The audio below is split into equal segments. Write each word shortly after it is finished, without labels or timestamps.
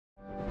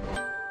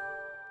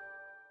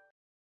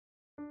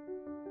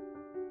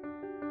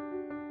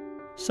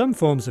Some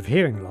forms of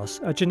hearing loss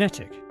are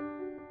genetic.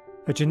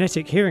 A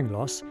genetic hearing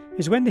loss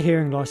is when the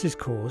hearing loss is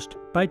caused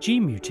by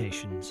gene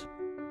mutations.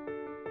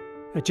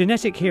 A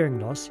genetic hearing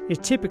loss is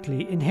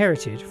typically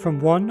inherited from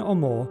one or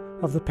more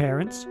of the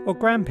parents or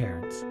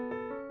grandparents.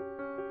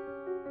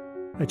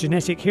 A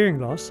genetic hearing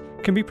loss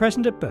can be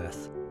present at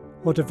birth,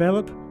 or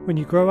develop when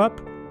you grow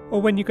up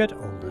or when you get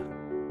older.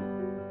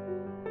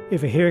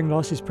 If a hearing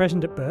loss is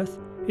present at birth,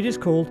 it is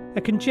called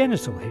a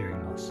congenital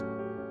hearing loss.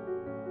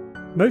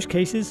 Most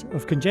cases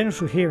of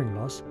congenital hearing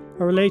loss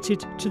are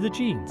related to the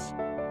genes.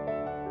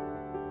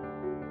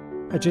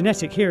 A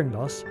genetic hearing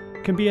loss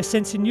can be a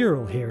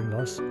sensorineural hearing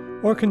loss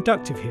or a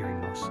conductive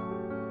hearing loss.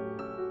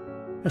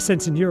 A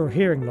sensorineural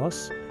hearing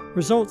loss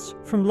results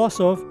from loss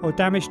of or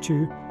damage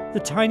to the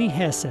tiny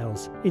hair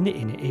cells in the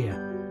inner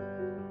ear.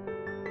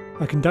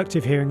 A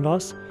conductive hearing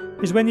loss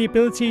is when the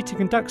ability to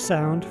conduct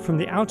sound from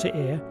the outer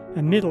ear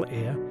and middle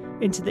ear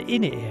into the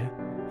inner ear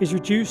is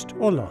reduced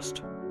or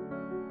lost.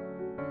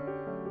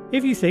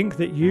 If you think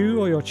that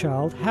you or your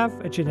child have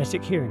a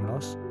genetic hearing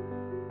loss,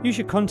 you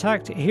should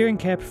contact a hearing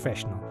care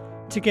professional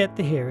to get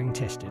the hearing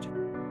tested.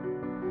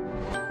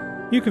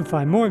 You can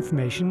find more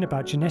information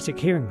about genetic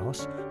hearing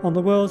loss on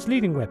the world's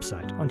leading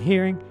website on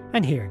hearing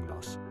and hearing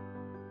loss,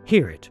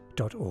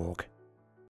 hearit.org.